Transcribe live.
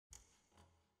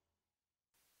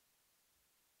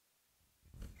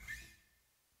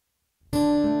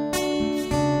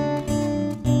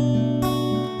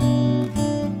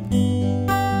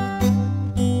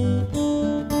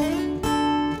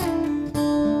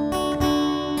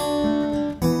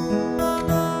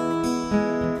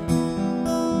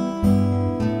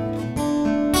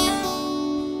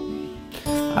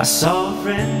I saw a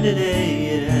friend today,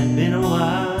 it had been a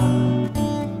while,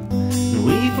 and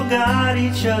we forgot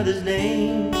each other's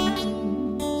names.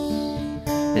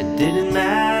 It didn't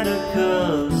matter,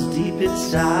 'cause deep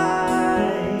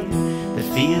inside the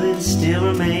feelings still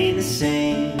remain the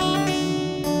same.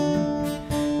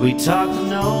 We talked to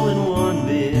no one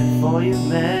before you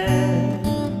met,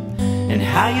 and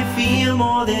how you feel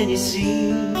more than you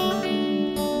see,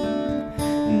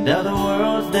 and other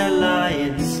worlds that lie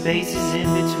in spaces in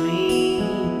between,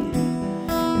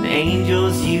 and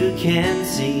angels you can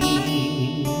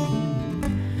see,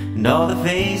 and all the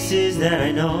faces that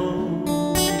I know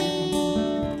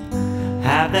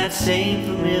have that same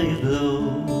familiar glow.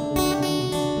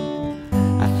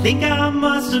 I think I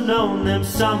must have known them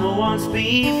somewhere once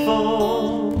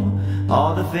before,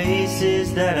 all the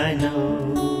faces that I know.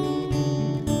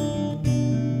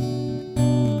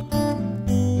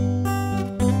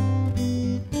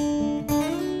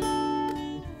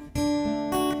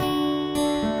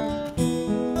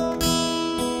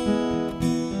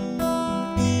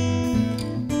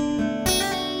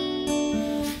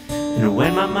 And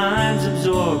when my mind's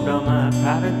absorbed on my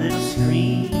private little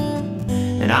screen,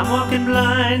 and I'm walking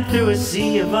blind through a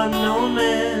sea of unknown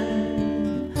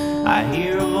men, I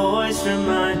hear a voice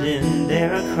reminding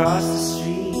there across the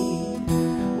street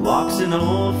walks an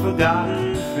old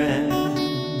forgotten friend.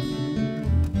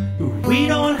 We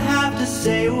don't have to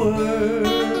say a word,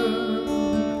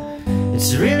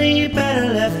 it's really better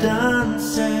left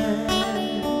unsaid.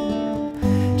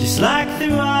 Just like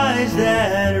through eyes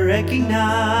that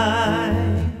recognize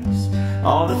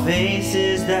all the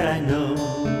faces that I know,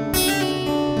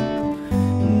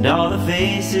 and all the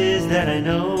faces that I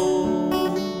know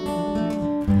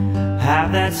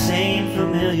have that same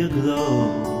familiar glow.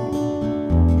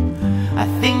 I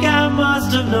think I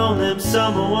must have known them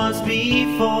somewhere once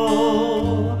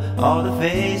before, all the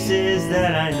faces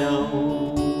that I know.